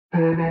Hi,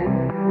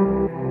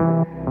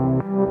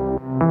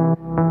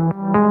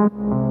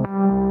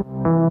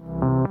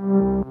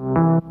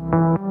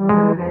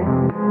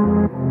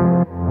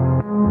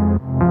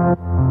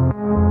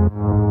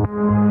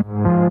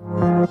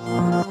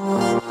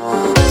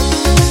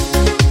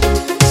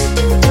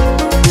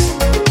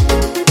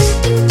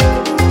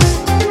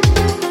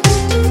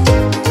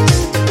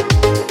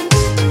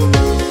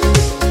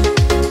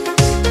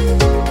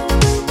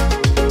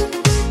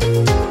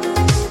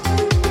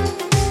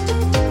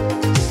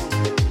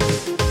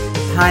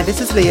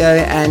 this is Leo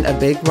and a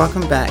big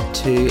welcome back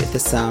to the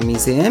Sound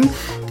Museum,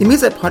 the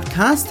music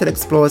podcast that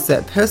explores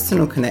that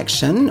personal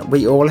connection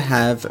we all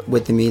have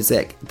with the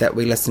music that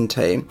we listen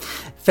to.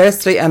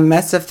 Firstly, a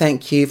massive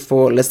thank you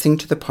for listening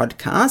to the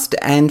podcast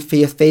and for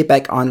your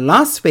feedback on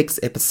last week's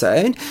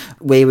episode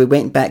where we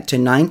went back to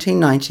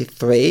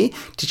 1993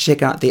 to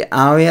check out the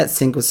ARIA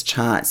singles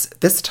charts,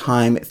 this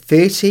time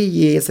 30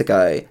 years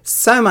ago.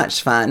 So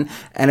much fun,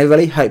 and I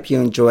really hope you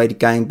enjoyed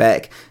going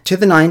back to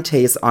the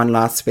 90s on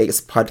last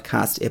week's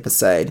podcast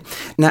episode.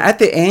 Now, at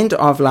the end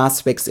of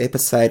last week's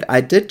episode,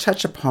 I did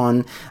touch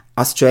upon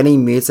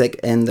Australian music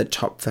in the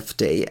top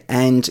 50,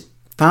 and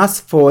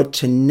fast forward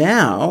to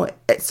now,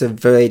 it's a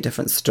very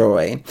different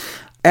story.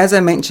 As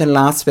I mentioned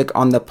last week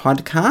on the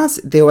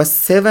podcast, there were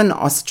 7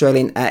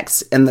 Australian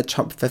acts in the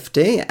top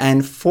 50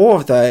 and 4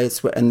 of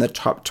those were in the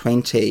top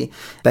 20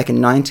 back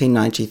in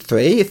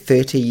 1993,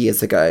 30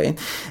 years ago.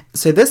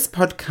 So this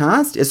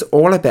podcast is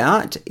all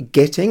about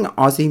getting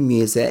Aussie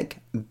music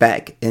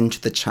back into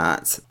the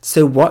charts.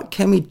 So what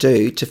can we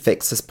do to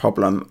fix this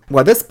problem?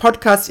 Well, this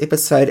podcast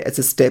episode is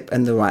a step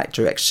in the right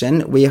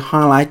direction. We're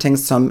highlighting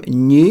some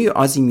new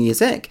Aussie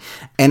music,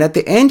 and at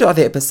the end of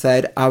the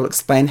episode, I'll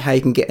explain how you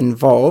can get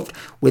involved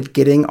with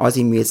getting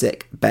Aussie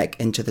music back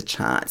into the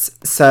charts.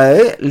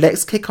 So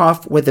let's kick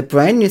off with a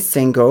brand new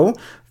single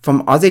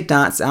from Aussie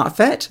dance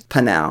outfit,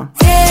 Panau.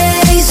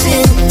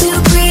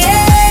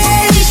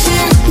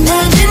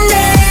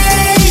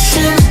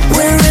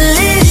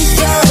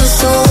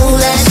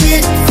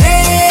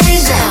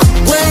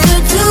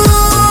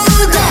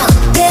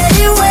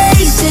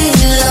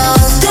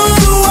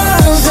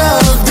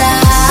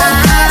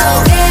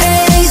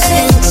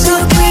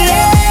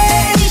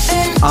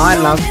 I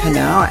love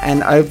Panau,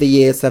 and over the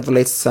years they've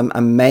released some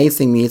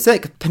amazing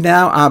music.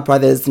 Panau are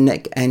brothers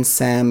Nick and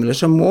Sam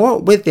Littlemore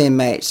with their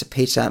mate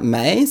Peter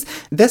Mays.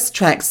 This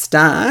track,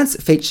 Stars,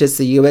 features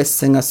the US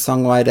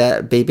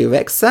singer-songwriter Bebe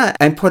Rexha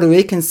and Puerto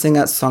Rican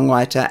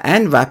singer-songwriter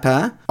and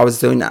rapper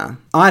Ozuna.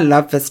 I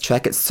love this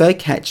track, it's so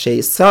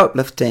catchy, so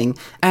uplifting,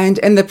 and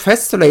in the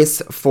press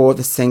release for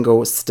the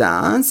single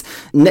Stars,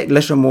 Nick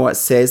Littlemore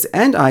says,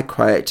 and I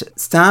quote,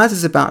 "Stars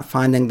is about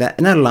finding that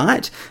inner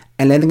light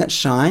and letting it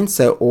shine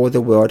so all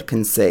the world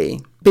can see."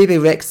 Bebe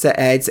Rexha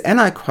adds,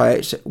 and I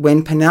quote,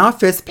 "When Panau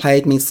first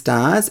played me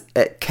Stars,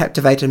 it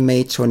captivated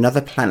me to another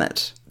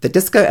planet. The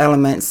disco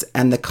elements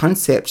and the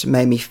concept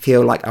made me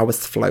feel like I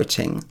was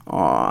floating."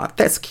 Aw,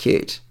 that's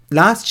cute.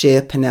 Last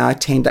year, Panau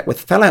teamed up with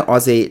fellow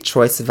Aussie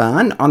Troye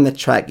Sivan on the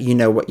track You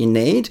Know What You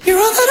Need. You're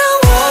all that I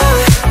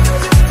want,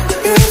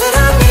 you're all that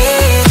I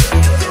need,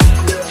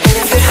 and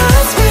if it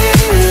hurts me,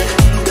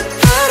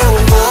 I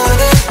don't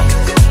want it.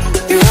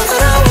 You're all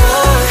that I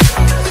want,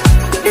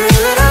 you're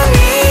all that I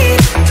need,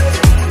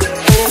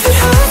 and if it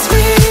hurts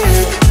me,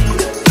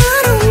 I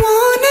don't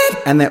want it.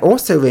 And they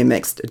also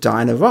remixed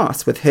Diana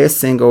Ross with her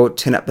single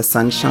Turn Up the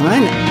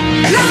Sunshine.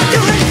 Let's do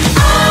it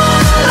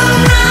all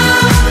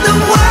around the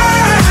world.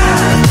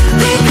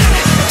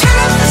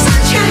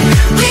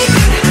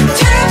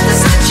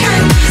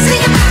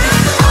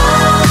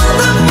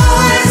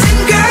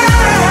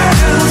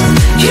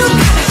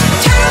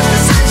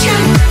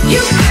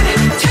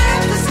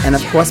 And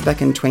of course,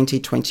 back in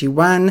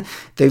 2021,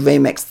 they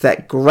remixed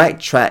that great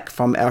track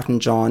from Elton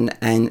John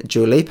and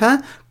Dua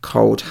Lipa,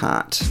 Cold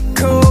Heart.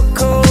 Cold,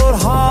 cold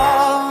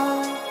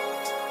heart,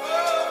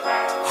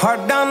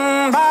 heart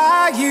done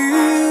by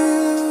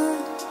you.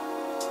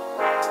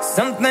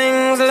 Some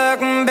things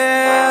look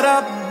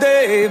better,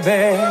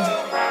 baby,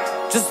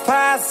 just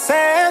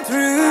passing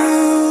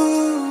through.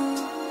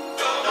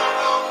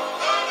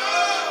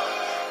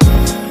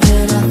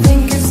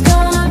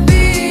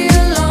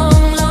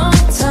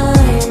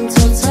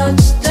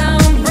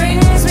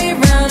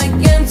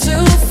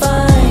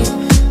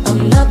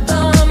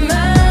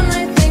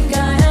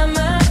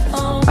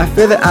 A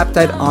further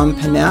update on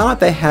Panau,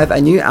 they have a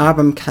new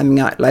album coming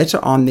out later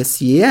on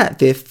this year,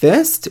 their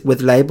first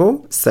with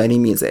label Sony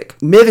Music.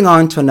 Moving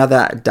on to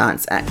another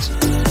dance act.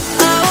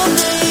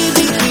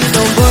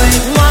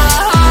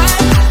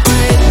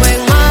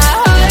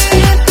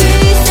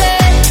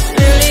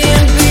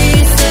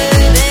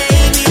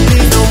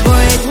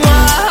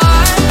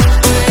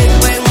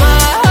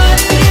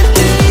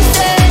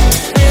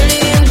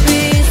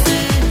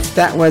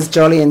 That was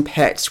Jolly and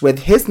Patch with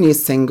his new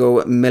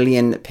single,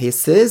 Million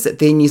Pieces,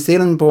 the New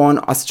Zealand-born,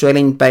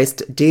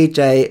 Australian-based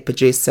DJ,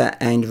 producer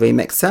and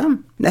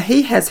remixer. Now,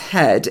 he has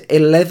had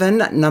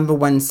 11 number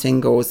one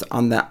singles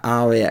on the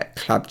ARIA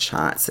club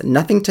charts,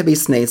 nothing to be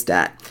sneezed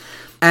at.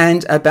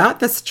 And about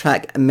this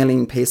track, A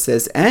Million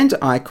Pieces, and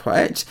I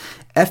quote,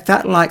 "It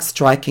felt like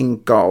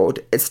striking gold.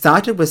 It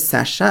started with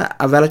Sasha,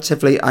 a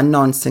relatively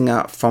unknown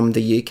singer from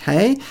the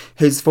UK,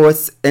 whose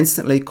voice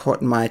instantly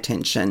caught my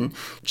attention.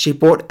 She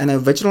brought an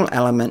original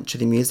element to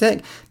the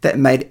music that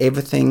made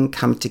everything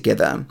come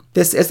together.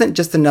 This isn't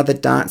just another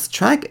dance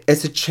track,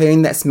 it's a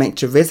tune that's meant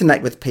to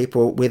resonate with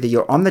people, whether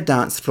you're on the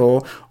dance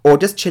floor or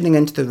just tuning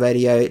into the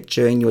radio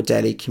during your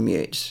daily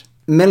commute."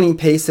 Million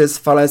Pieces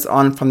follows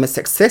on from the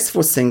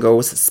successful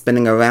singles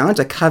Spinning Around,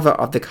 a cover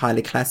of the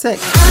Kylie classic,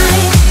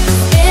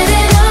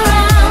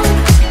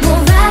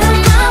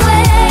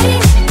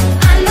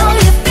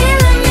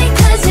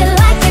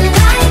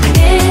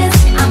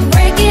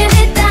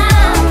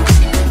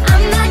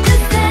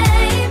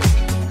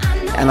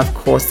 and of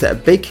course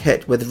that big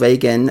hit with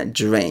Regan,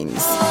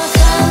 Dreams.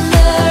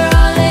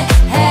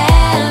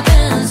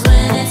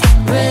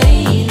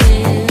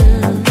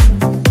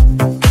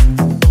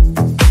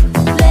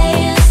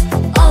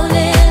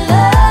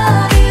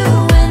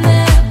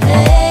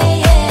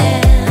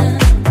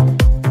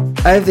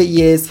 Over the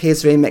years,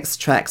 he's remixed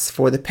tracks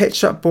for the Pet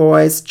Shop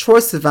Boys,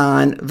 Troye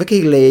Sivan,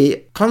 Vicky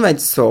Lee,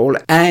 Conrad Saul,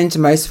 and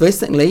most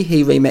recently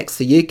he remixed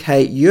the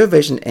UK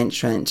Eurovision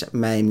entrant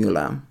Mae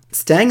Muller.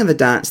 Staying in the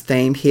dance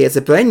theme, here's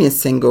a brand new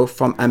single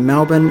from a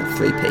Melbourne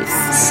three-piece.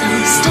 So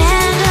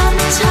stand up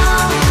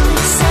tall,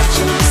 accept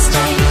your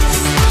mistakes,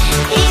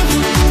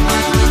 even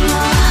when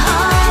your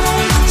heart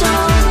aches,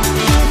 don't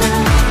give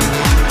up.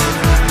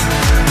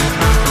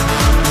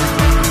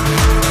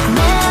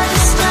 Never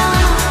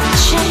stop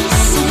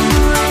chasing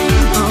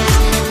rainbows,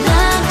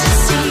 learn to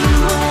see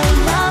where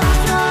love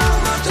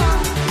flows,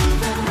 don't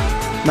give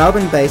up.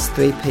 Melbourne-based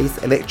three-piece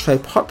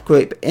electro-pop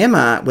group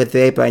Emma with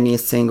their brand new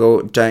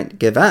single Don't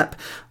Give Up.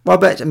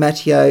 Robert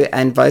Matteo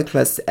and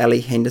vocalist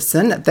Ellie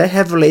Henderson, they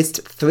have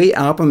released 3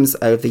 albums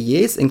over the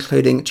years,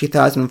 including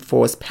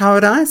 2004's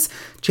Paradise,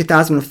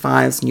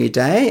 2005's New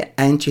Day,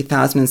 and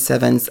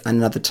 2007's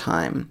Another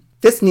Time.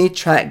 This new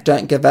track,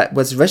 Don't Give Up,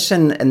 was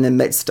written in the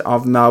midst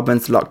of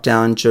Melbourne's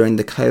lockdown during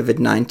the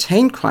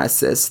COVID-19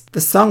 crisis. The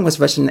song was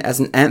written as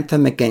an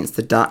anthem against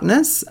the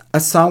darkness, a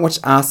song which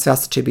asks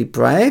us to be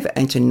brave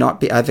and to not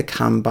be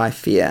overcome by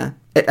fear.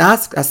 It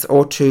asks us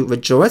all to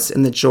rejoice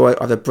in the joy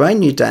of a brand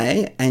new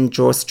day and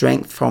draw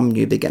strength from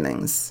new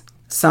beginnings.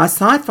 So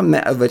aside from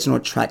that original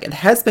track, it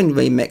has been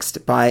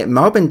remixed by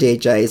Melbourne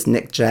DJs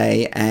Nick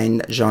J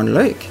and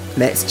Jean-Luc.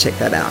 Let's check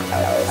that out.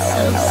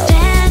 So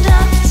stand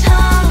up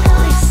tall,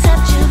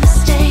 accept your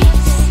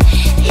mistakes,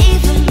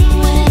 even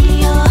when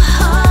your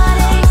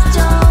heart aches,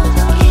 don't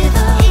give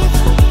up.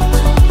 Even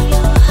when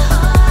your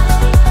heart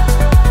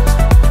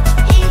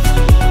aches,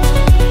 even when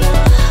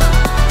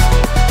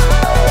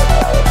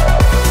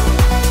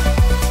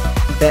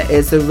That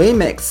is a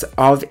remix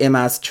of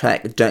Emma's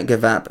track Don't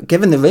Give Up,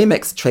 given the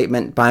remix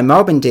treatment by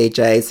Melbourne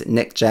DJs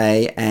Nick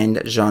J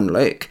and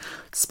Jean-Luc.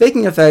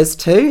 Speaking of those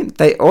two,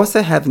 they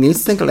also have a new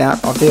single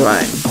out of their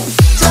own.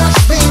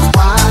 Touch me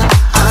while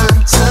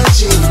I'm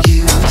touching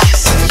you.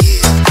 Kiss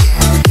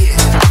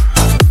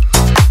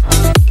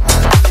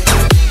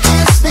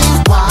me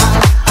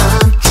while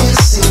I'm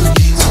kissing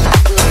you.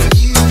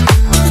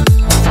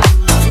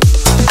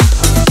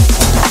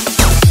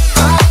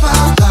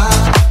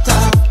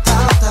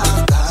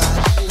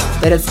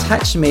 That is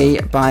Touch Me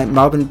by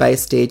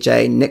Melbourne-based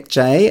DJ Nick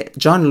J,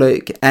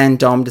 Jean-Luc and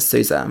Dom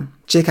D'Souza.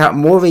 Check out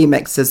more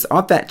remixes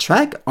of that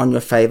track on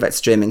your favourite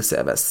streaming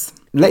service.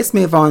 Let's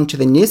move on to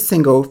the new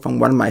single from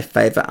one of my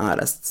favourite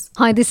artists.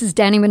 Hi, this is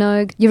Danny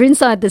Minogue. You're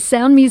inside the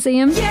Sound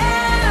Museum.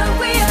 Yeah,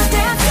 we are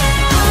dancing.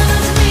 Hold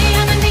on to me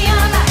under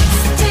neon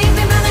lights. Take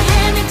me by the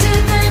hand into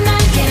the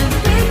night. Yeah,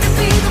 we could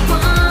be the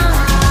one.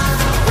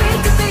 We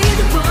could be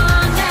the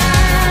one.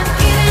 And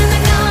get in the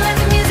go, let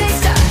the music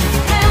start.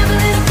 Have a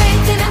little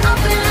faith in it,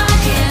 open heart.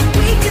 Yeah,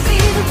 we could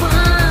be the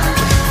one.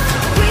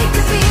 We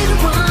could be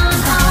the one.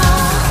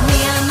 Oh,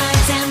 neon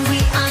lights and we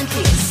on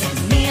kissing.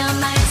 Neon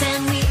lights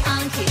and we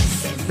on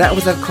kissing. That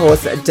was, of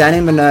course, Danny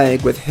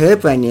Minogue with her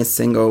brand new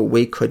single,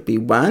 We Could Be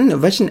One,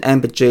 written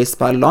and produced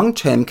by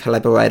long-term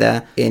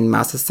collaborator Ian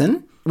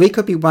Masterson. We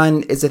Could Be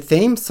One is a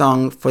theme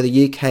song for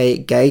the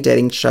UK gay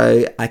dating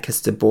show I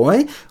Kissed a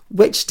Boy,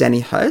 which Danny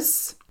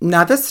hosts.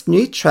 Now, this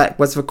new track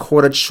was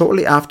recorded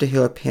shortly after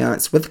her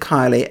appearance with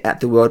Kylie at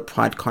the World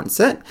Pride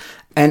concert,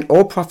 and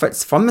all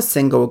profits from the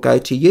single go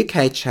to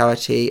UK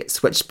charity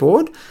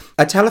Switchboard,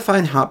 a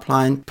telephone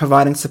helpline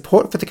providing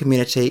support for the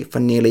community for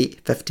nearly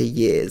 50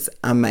 years.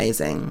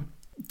 Amazing.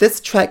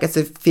 This track is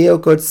a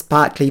feel-good,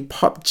 sparkly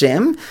pop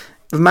gem.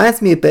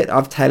 Reminds me a bit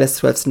of Taylor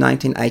Swift's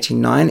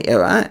 1989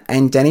 era,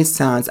 and Danny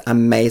sounds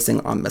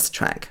amazing on this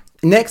track.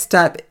 Next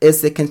up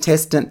is the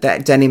contestant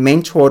that Danny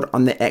mentored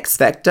on the X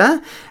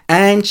Factor,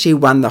 and she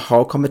won the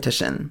whole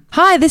competition.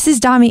 Hi, this is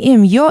Dami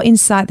Im. You're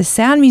inside the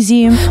Sound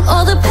Museum.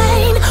 All the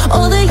pain,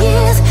 all the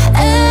years,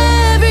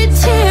 every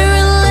tear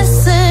and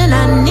lesson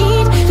I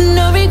need,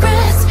 no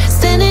regrets,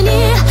 standing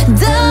here,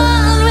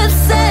 done with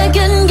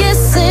second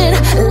guessing.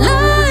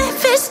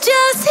 Life is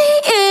just the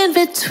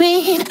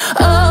in-between.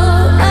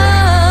 Oh,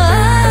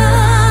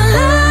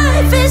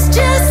 life is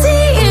just the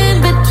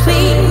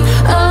in-between.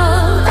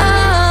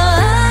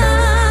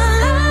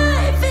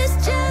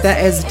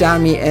 That is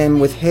Dami M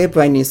with her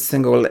brand new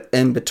single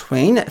In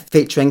Between,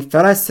 featuring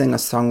fellow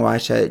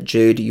singer-songwriter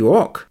Jude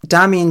York.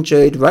 Dami and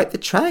Jude wrote the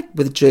track,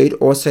 with Jude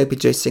also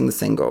producing the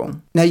single.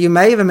 Now, you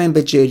may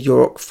remember Jude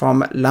York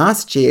from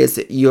last year's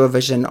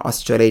Eurovision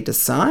Australia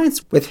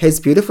Decides, with his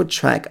beautiful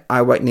track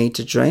I Won't Need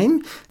to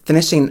Dream,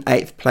 finishing in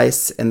 8th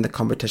place in the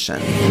competition.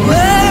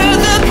 Where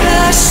the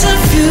past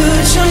and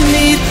future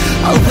meet,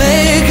 I'll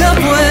wake up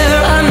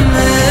where I'm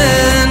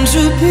meant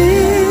to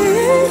be.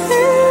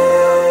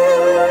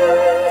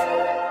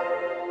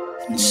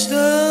 And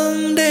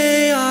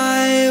someday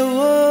I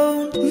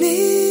won't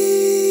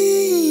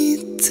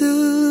need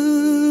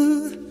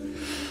to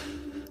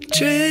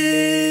dream.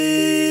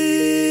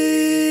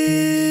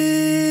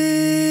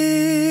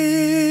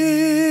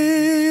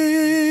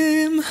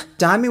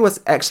 Dami was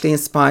actually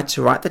inspired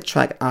to write the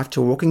track after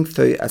walking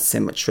through a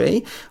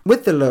cemetery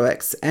with the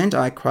lyrics, and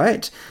I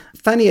quote,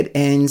 "Funny it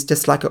ends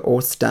just like it all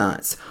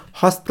starts.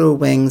 Hospital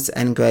wings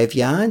and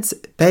graveyards,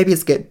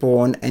 babies get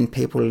born and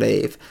people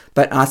leave,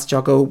 but I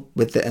struggle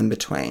with the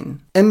in-between."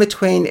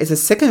 In-Between is a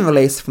second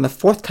release from the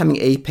forthcoming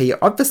EP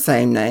of the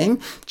same name,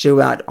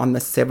 due out on the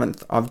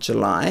 7th of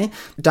July.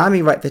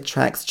 Dami wrote the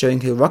tracks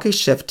during her rocky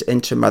shift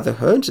into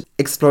motherhood,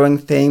 exploring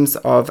themes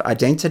of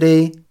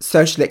identity,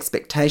 social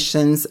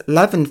expectations,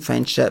 love and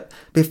friendship,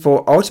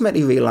 before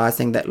ultimately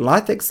realising that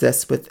life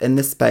exists within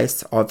the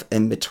space of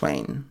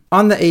in-between.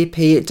 On the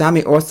EP,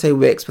 Dami also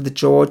works with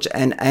George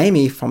and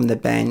Amy from the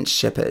band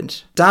Shepherd.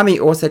 Dami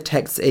also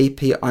takes the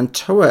EP on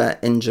tour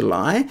in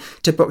July.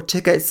 To book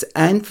tickets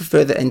and for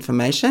further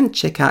information,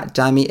 check out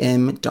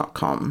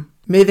damiem.com.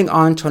 Moving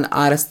on to an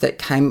artist that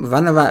came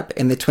runner-up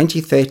in the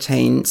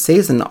 2013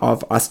 season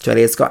of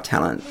Australia's Got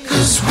Talent.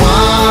 'Cause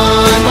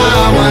one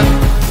by one,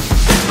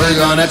 we're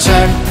gonna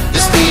turn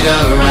this beat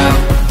around,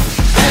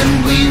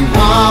 and we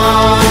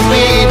won't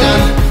be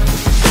done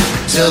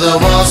till the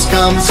walls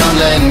come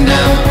tumbling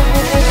down.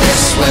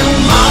 Yes, we're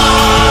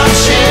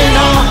marching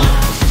on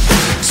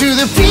to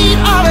the beat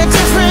of a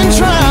different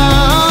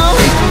drum.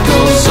 It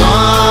goes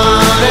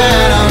on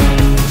and on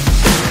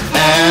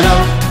and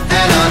on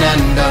and on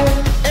and on.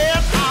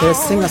 There's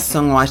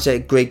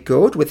singer-songwriter Greg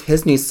Gould with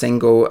his new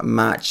single,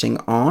 Marching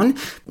On.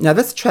 Now,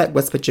 this track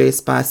was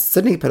produced by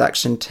Sydney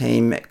production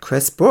team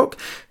Chris Brook,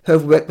 who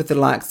have worked with the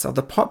likes of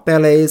the Pop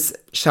Bellies,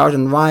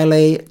 Sheldon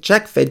Riley,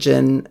 Jack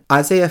Vidgen,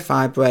 Isaiah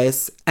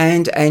Fibrace,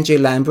 and Andrew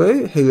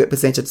Lambrou, who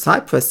represented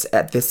Cyprus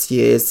at this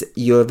year's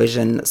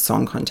Eurovision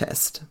Song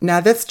Contest. Now,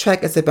 this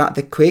track is about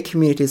the queer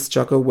community's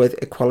struggle with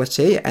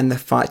equality and the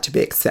fight to be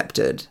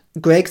accepted.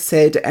 Greg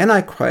said, and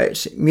I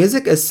quote,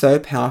 "Music is so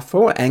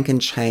powerful and can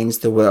change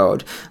the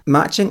world.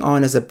 Marching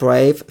On is a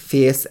brave,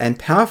 fierce and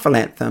powerful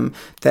anthem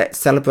that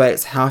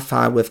celebrates how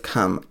far we've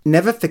come,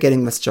 never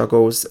forgetting the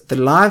struggles, the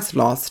lives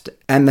lost,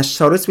 and the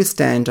shoulders we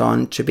stand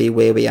on to be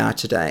where we are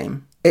today."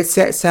 It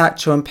sets out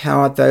to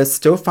empower those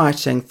still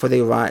fighting for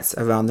their rights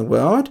around the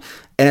world,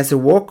 and is a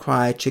war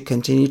cry to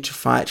continue to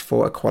fight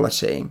for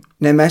equality.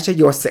 No matter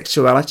your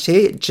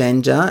sexuality,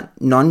 gender,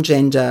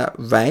 non-gender,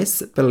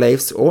 race,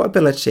 beliefs or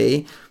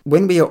ability,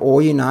 when we are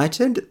all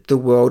united, the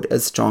world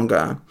is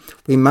stronger.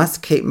 We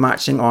must keep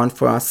marching on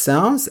for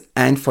ourselves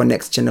and for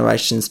next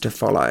generations to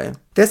follow.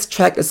 This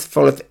track is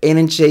full of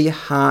energy,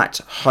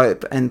 heart,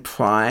 hope and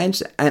pride,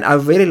 and I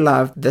really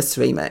love this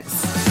remix.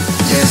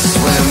 Yes,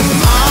 we're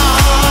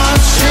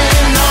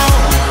marching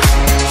on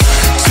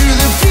to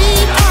the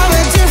beat of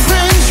a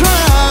different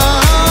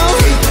drum.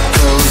 It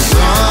goes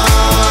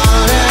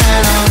on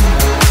and on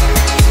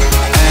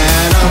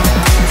and on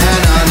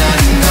and on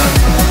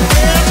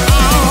and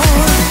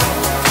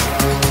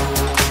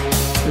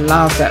on.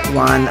 Love that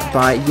one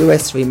by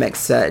US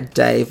remixer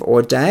Dave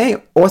O'Day.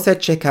 Also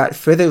check out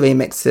further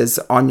remixes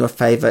on your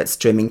favourite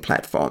streaming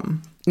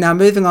platform. Now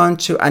moving on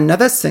to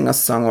another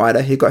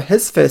singer-songwriter who got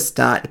his first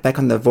start back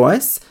on The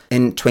Voice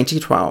in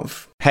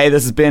 2012. Hey,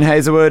 this is Ben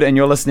Hazelwood, and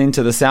you're listening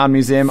to the Sound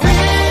Museum. Feels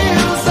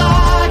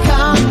like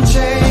I'm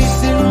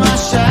chasing my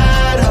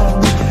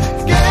shadow.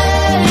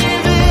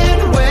 Gave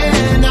it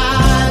when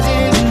I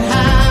didn't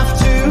have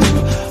to.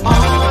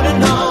 On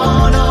and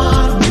on,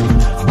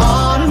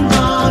 on and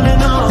on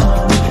and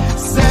on.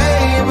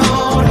 Same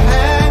old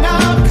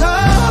hang-up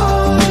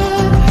code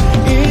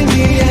in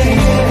the air.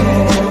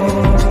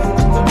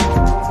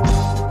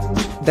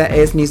 That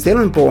is New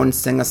Zealand-born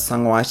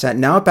singer-songwriter,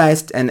 now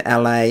based in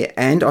LA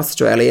and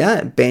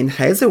Australia, Ben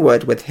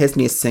Hazelwood with his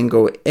new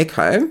single,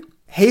 Echo.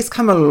 He's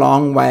come a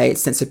long way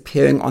since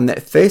appearing on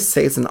that first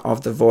season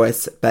of The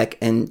Voice back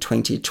in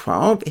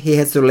 2012. He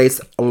has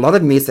released a lot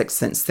of music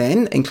since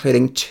then,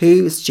 including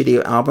 2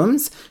 studio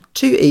albums,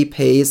 2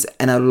 EPs,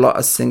 and a lot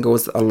of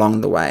singles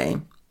along the way.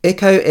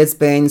 Echo is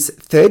Ben's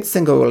 3rd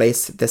single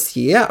release this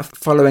year,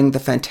 following the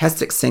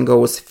fantastic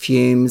singles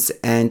Fumes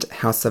and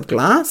House of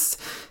Glass.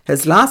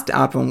 His last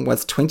album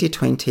was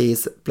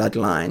 2020's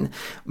Bloodline.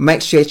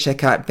 Make sure you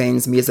check out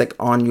Ben's music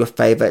on your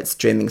favourite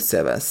streaming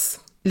service.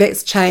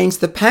 Let's change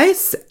the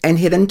pace and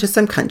head into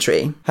some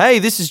country. Hey,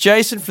 this is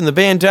Jason from the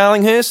band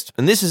Darlinghurst,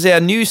 and this is our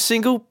new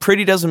single,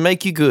 Pretty Doesn't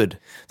Make You Good.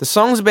 The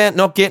song's about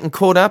not getting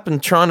caught up and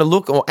trying to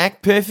look or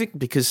act perfect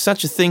because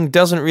such a thing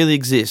doesn't really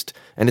exist,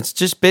 and it's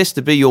just best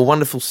to be your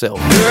wonderful self.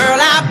 Girl,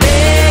 I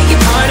beg your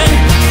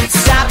pardon.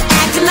 Stop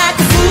acting like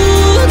a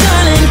fool,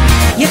 darling.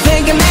 You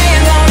think a man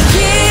won't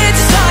get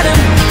to stardom.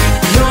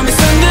 You're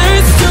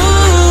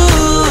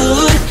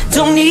misunderstood.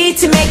 Don't need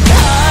to make it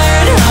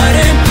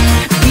harder.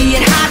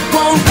 Being hot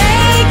won't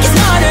make you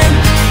smarter.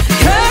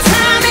 'Cause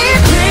I'm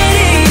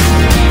pretty.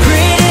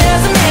 Pretty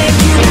doesn't make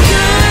you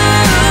good.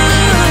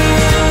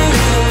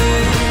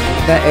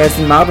 That is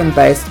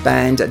Melbourne-based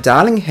band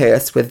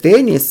Darlinghurst with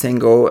their new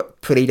single,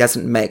 Pretty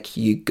Doesn't Make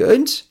You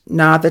Good.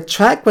 Now, the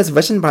track was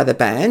written by the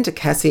band,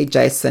 Cassie,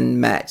 Jason,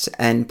 Matt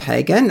and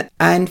Pagan,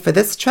 and for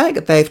this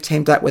track, they've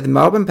teamed up with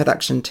Melbourne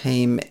production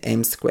team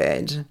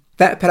M2.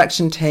 That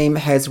production team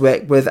has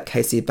worked with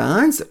Casey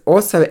Barnes,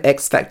 also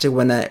X Factor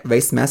winner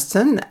Reese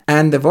Maston,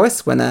 and The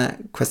Voice winner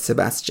Chris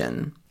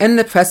Sebastian. In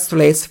the press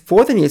release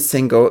for the new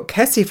single,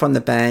 Cassie from the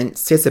band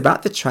says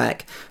about the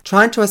track,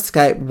 trying to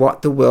escape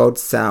what the world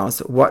sells,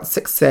 what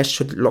success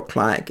should look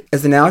like,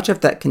 is a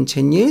narrative that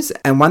continues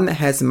and one that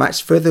has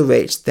much further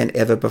reach than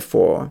ever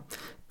before.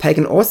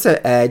 Pagan also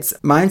adds,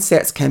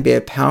 mindsets can be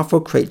powerful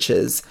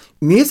creatures.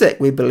 Music,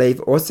 we believe,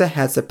 also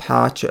has the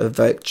power to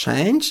evoke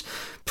change.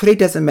 Pretty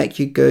Doesn't Make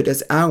You Good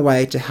is our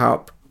way to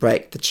help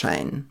break the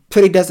chain.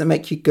 Pretty Doesn't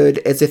Make You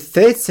Good is the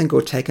third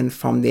single taken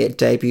from their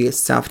debut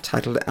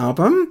self-titled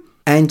album,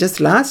 and just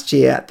last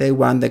year they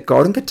won the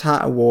Golden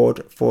Guitar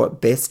Award for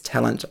Best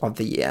Talent of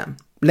the Year.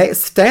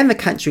 Let's stay in the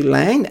country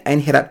lane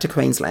and head up to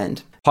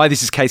Queensland. Hi,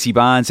 this is Casey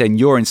Barnes, and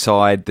you're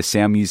inside the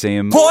Sound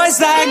Museum. Boys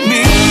like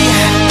me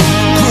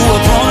grew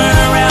up running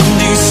around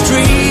these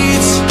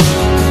streets,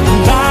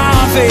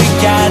 buying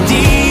fake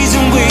IDs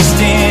and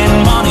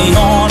wasting money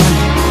on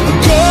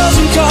girls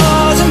and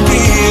cars and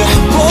beer.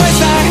 Boys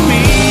like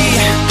me,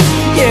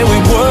 yeah,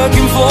 we're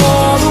working for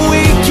the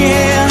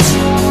weekends.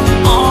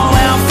 All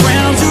our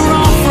friends are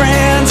our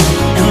friends,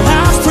 and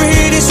life's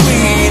pretty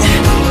sweet.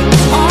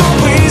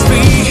 Always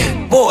be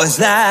boys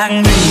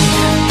like me.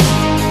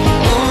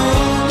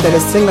 That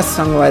is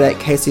singer-songwriter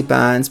Casey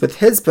Barnes with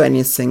his brand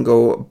new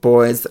single,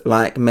 Boys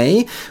Like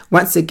Me.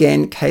 Once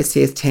again,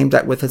 Casey has teamed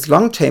up with his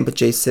long-term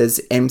producers,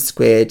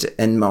 M2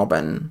 in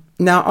Melbourne.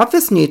 Now, of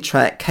this new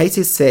track,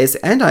 Casey says,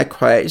 and I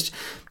quote,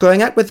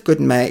 growing up with good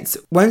mates,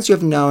 ones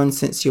you've known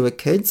since you were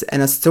kids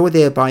and are still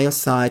there by your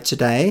side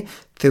today,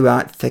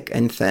 throughout thick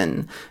and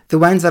thin. The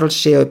ones that'll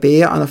share a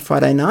beer on a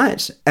Friday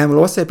night and will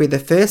also be the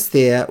first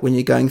there when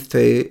you're going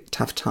through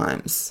tough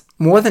times.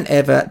 More than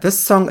ever, this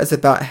song is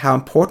about how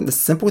important the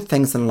simple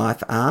things in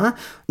life are,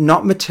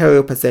 not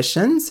material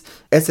possessions.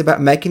 It's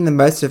about making the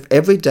most of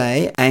every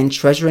day and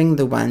treasuring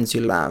the ones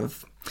you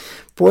love.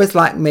 Boys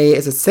Like Me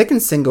is a second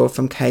single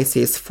from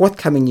Casey's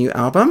forthcoming new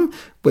album,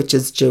 which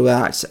is due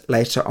out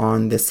later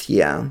on this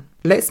year.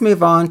 Let's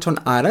move on to an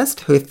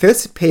artist who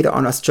first appeared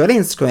on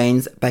Australian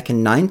screens back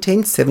in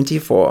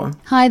 1974.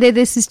 Hi there,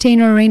 this is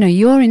Tina Arena.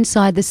 You're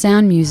inside the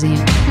Sound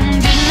Museum.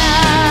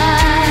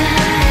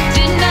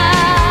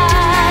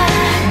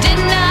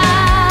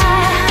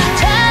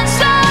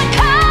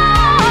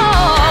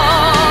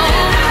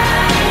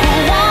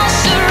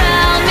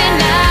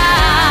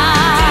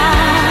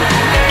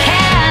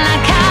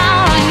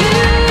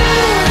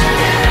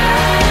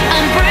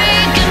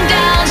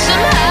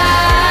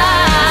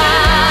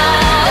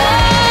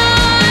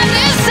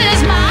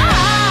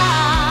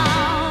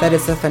 That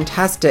is a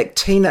fantastic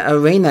Tina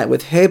Arena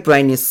with her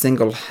brand new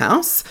single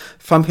House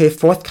from her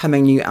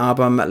forthcoming new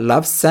album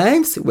Love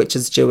Saves, which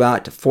is due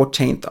out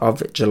 14th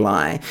of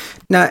July.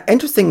 Now,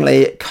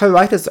 interestingly,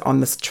 co-writers on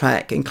this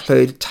track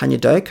include Tanya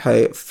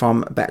Doko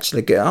from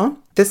Bachelor Girl.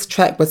 This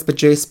track was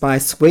produced by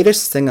Swedish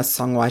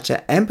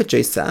singer-songwriter and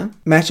producer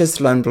Mattias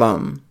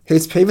Lundblom,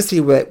 who's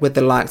previously worked with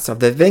the likes of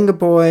the Venga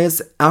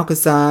Boys,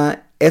 Alcazar,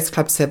 S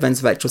Club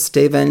 7's Rachel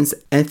Stevens,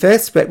 and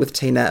first worked with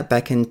Tina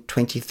back in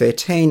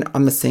 2013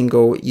 on the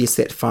single You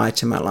Set Fire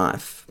to My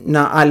Life.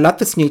 Now, I love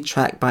this new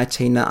track by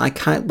Tina. I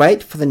can't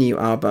wait for the new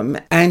album.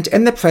 And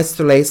in the press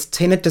release,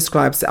 Tina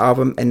describes the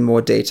album in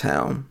more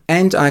detail.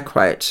 And I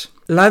quote,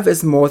 love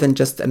is more than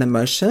just an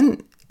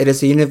emotion. It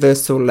is a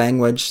universal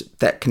language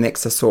that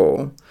connects us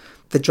all.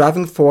 The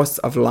driving force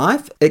of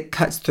life, it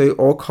cuts through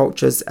all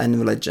cultures and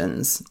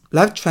religions.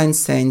 Love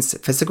transcends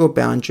physical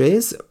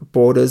boundaries,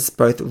 borders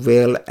both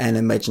real and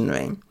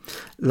imaginary.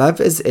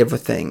 Love is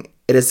everything.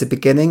 It is the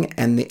beginning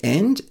and the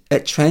end.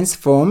 It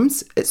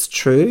transforms. It's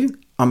true.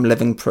 I'm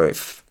living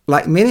proof.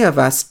 Like many of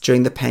us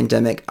during the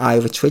pandemic, I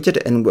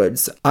retreated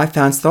inwards. I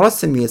found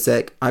solace in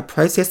music. I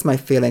processed my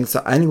feelings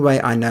the only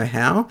way I know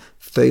how,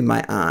 through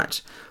my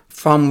art.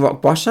 From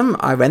rock bottom,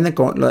 I ran the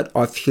gauntlet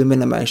of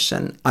human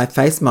emotion. I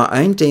faced my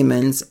own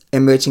demons,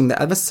 emerging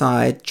the other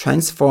side,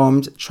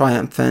 transformed,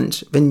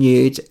 triumphant,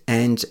 renewed,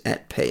 and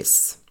at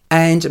peace.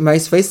 And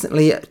most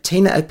recently,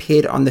 Tina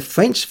appeared on the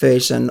French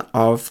version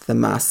of The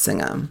Masked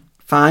Singer.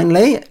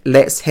 Finally,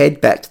 let's head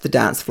back to the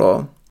dance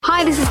floor.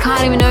 Hi, this is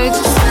Kylie Minogue.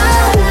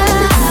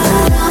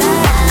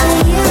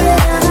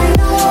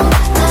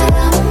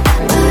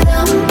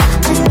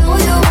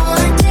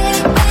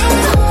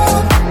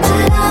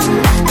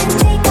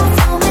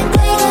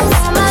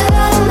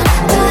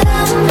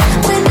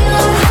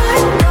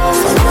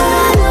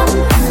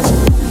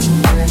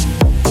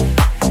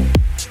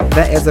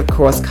 That is, of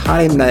course,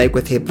 Kylie Minogue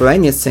with her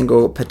brand new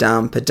single,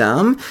 Padam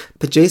Padam,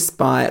 produced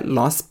by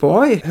Lost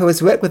Boy, who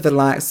has worked with the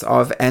likes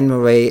of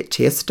Anne-Marie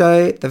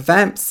Tiesto, The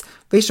Vamps,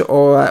 Rita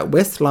Ora,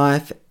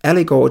 Westlife,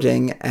 Ellie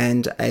Goulding,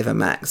 and Ava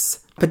Max.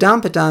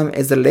 Padam Padam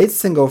is the lead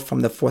single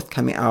from the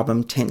forthcoming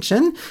album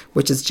Tension,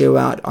 which is due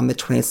out on the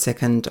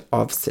 22nd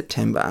of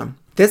September.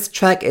 This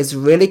track is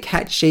really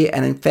catchy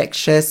and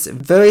infectious,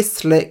 very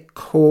slick,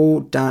 cool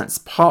dance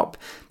pop,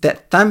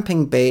 that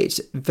thumping beat,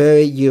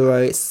 very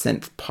Euro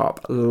synth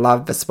pop.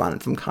 Love this one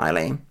from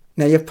Kylie.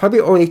 Now, you've probably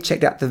already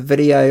checked out the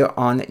video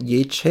on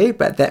YouTube,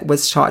 but that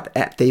was shot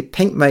at the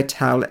Pink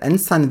Motel in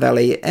Sun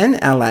Valley in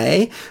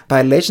LA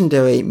by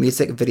legendary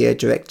music video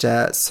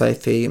director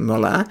Sophie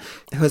Muller,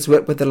 who has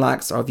worked with the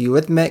likes of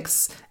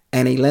Eurythmics,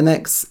 Annie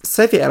Lennox,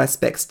 Sophie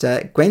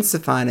Ellis-Bextor, Gwen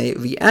Stefani,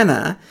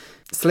 Rihanna,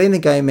 Selena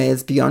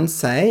Gomez,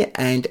 Beyonce,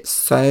 and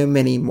so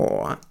many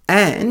more.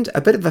 And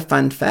a bit of a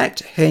fun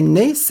fact, her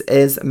niece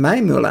is Mae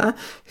Muller,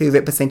 who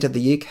represented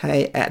the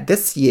UK at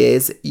this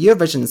year's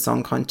Eurovision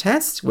Song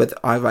Contest with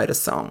I Wrote a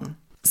Song.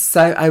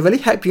 So I really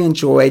hope you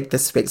enjoyed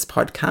this week's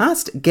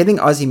podcast, getting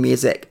Aussie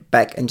music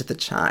back into the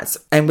charts.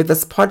 And with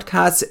this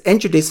podcast,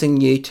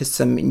 introducing you to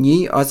some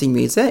new Aussie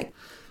music.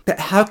 But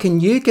how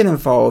can you get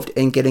involved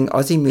in getting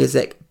Aussie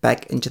music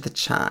back into the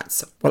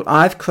charts? Well,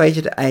 I've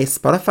created a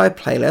Spotify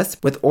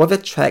playlist with all the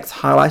tracks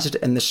highlighted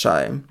in the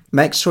show.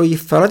 Make sure you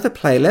follow the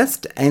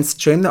playlist and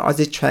stream the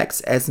Aussie tracks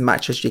as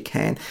much as you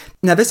can.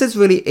 Now, this is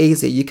really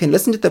easy. You can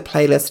listen to the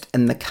playlist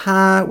in the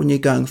car, when you're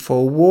going for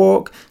a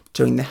walk,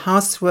 doing the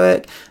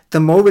housework. The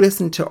more we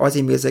listen to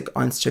Aussie music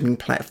on streaming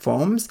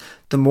platforms,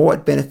 the more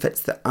it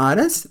benefits the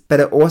artist, but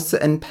it also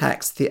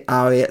impacts the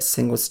ARIA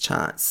singles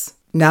charts.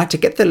 Now, to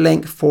get the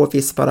link for the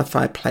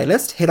Spotify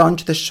playlist, head on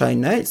to the show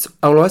notes.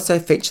 I'll also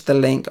feature the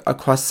link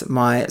across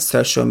my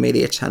social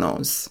media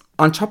channels.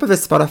 On top of the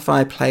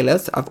Spotify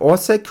playlist, I've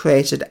also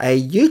created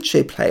a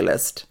YouTube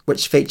playlist,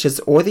 which features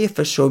all the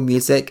official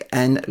music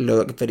and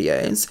lyric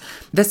videos.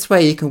 This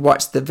way you can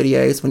watch the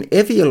videos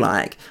whenever you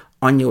like,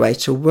 on your way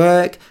to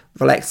work,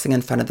 relaxing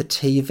in front of the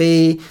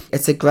TV.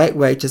 It's a great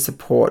way to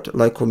support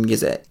local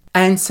music.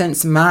 And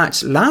since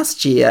March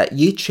last year,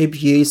 YouTube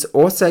views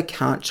also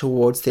count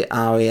towards the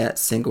ARIA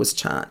singles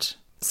chart.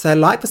 So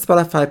like the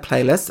Spotify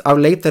playlist, I'll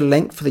leave the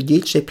link for the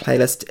YouTube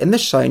playlist in the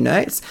show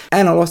notes,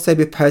 and I'll also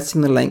be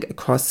posting the link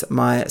across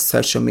my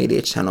social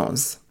media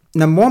channels.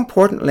 Now, more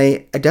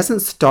importantly, it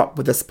doesn't stop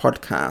with this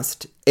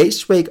podcast.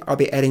 Each week, I'll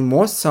be adding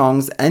more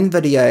songs and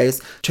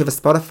videos to the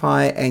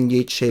Spotify and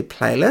YouTube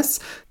playlists,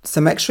 so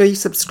make sure you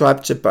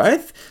subscribe to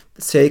both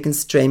so you can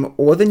stream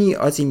all the new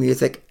Aussie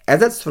music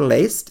as it's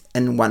released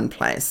in one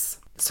place.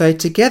 So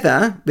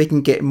together, we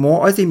can get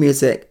more Aussie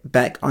music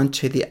back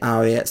onto the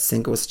ARIA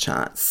singles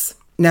charts.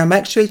 Now,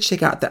 make sure you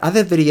check out the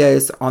other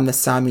videos on the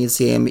Sound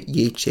Museum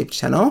YouTube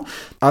channel.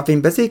 I've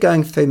been busy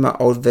going through my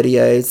old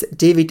videos,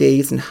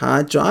 DVDs and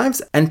hard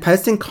drives, and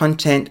posting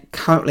content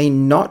currently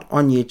not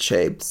on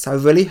YouTube, so I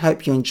really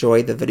hope you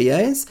enjoy the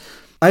videos.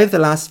 Over the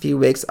last few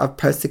weeks, I've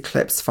posted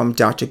clips from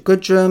Delta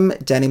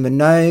Goodrum, Danny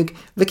Minogue,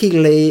 Vicky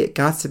Lee,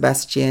 Guy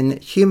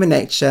Sebastian, Human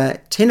Nature,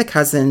 Tina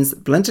Cousins,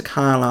 Belinda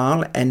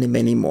Carlisle, and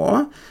many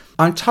more.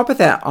 On top of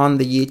that, on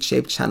the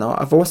YouTube channel,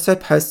 I've also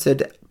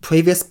posted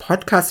previous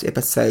podcast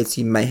episodes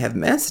you may have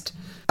missed.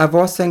 I've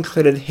also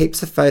included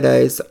heaps of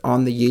photos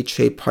on the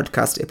YouTube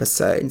podcast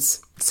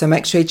episodes. So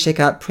make sure you check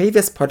out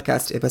previous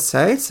podcast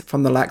episodes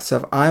from the likes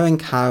of Irene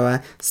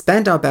Cara,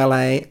 Spandau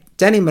Ballet,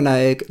 Danny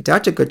Minogue,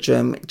 Delta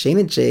Goodrum,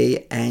 Gina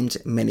G, and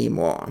many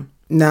more.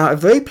 Now, I'm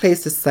very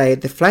pleased to say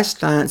the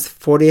Flashdance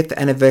 40th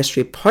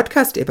anniversary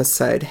podcast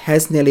episode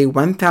has nearly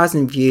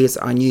 1,000 views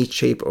on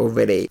YouTube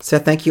already. So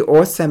thank you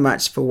all so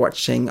much for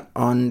watching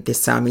on the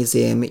Sound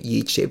Museum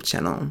YouTube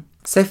channel.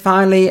 So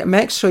finally,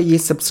 make sure you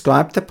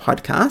subscribe to the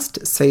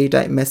podcast so you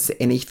don't miss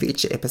any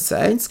future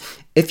episodes.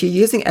 If you're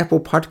using Apple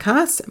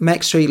Podcasts,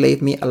 make sure you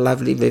leave me a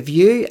lovely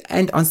review,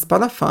 and on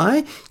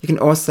Spotify, you can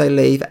also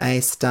leave a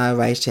star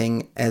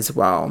rating as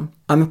well.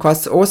 I'm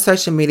across all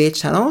social media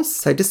channels,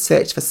 so just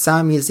search for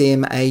Sound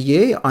Museum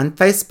AU on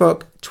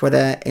Facebook,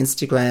 Twitter,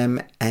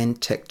 Instagram, and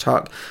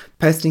TikTok,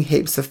 posting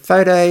heaps of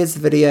photos,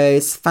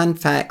 videos, fun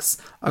facts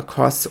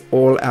across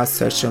all our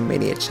social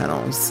media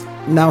channels.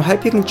 Now, I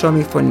hope you can join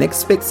me for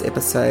next week's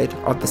episode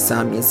of the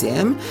Sound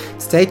Museum.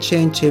 Stay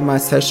tuned to my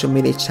social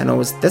media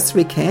channels this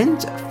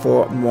weekend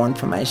for more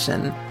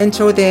information.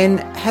 Until then,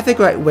 have a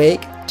great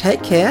week,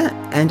 take care,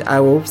 and I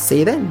will see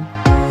you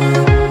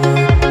then.